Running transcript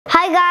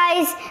Hi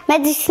guys,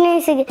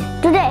 Majestic.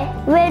 Today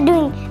we're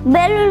doing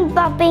balloon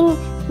popping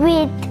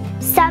with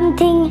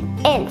something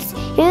else.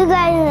 You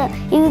guys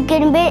know you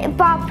can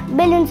pop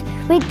balloons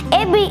with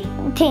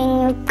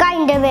everything,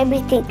 kind of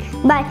everything,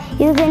 but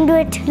you can do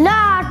it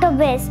lot of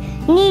ways.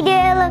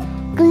 Needle,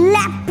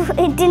 clap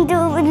it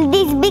into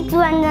these big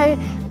ones are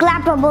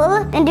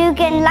clappable, and you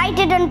can light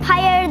it on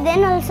fire.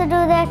 Then also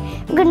do that.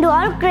 You can do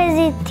all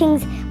crazy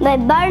things by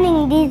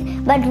burning these.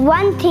 But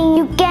one thing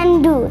you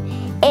can do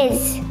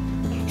is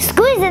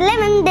squeeze a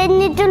lemon, then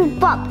it will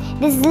pop.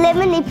 This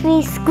lemon, if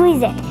we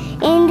squeeze it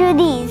into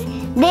these,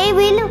 they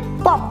will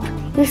pop.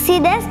 You see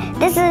this?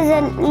 This is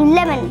a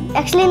lemon.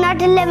 Actually,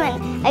 not a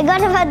lemon. I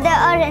got about the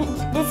orange.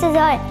 This is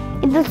orange.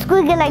 If you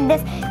squeeze it like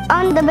this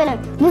on the balloon,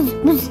 buzz,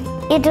 buzz,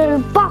 it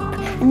will pop.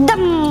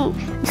 Dum.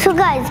 So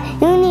guys,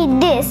 you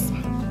need this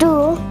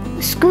to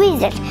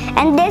squeeze it,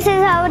 and this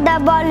is how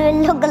the ball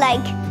will look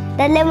like.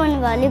 The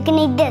lemon ball. You can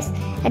eat this.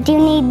 But you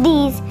need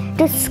these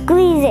to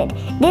squeeze it.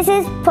 This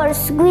is for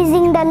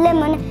squeezing the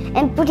lemon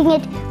and putting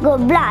it go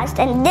blast,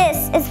 and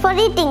this is for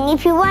eating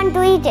if you want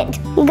to eat it.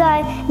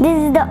 Guys, this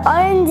is the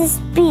orange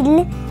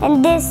peel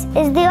and this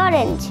is the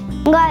orange.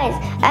 Guys,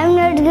 I'm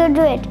not gonna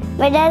do it.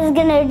 My dad is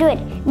gonna do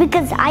it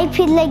because I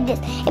feel like this.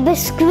 If I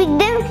squeeze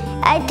them,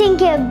 I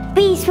think a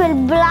piece will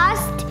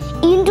blast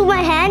into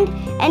my hand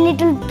and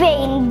it will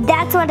pain.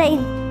 That's what I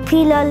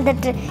feel all the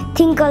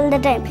think all the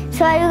time.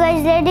 So are you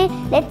guys ready?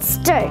 Let's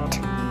start.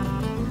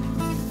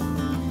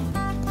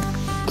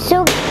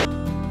 So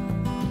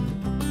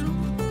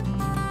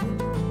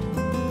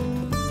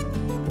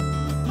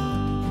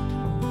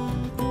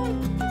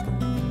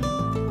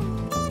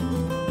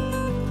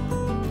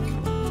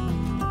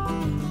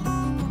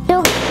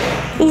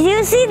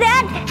you see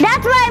that?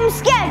 That's why I'm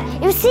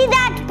scared. You see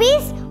that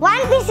piece?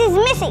 One piece is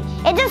missing.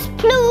 It just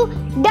flew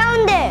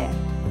down there.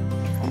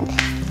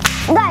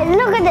 Guys,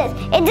 look at this.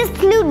 It just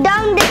flew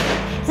down there.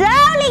 So,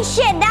 holy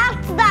shit,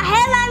 that's the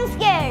hell I'm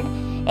scared.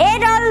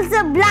 It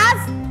also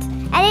blasts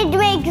and it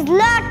makes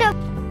lot of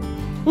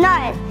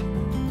noise.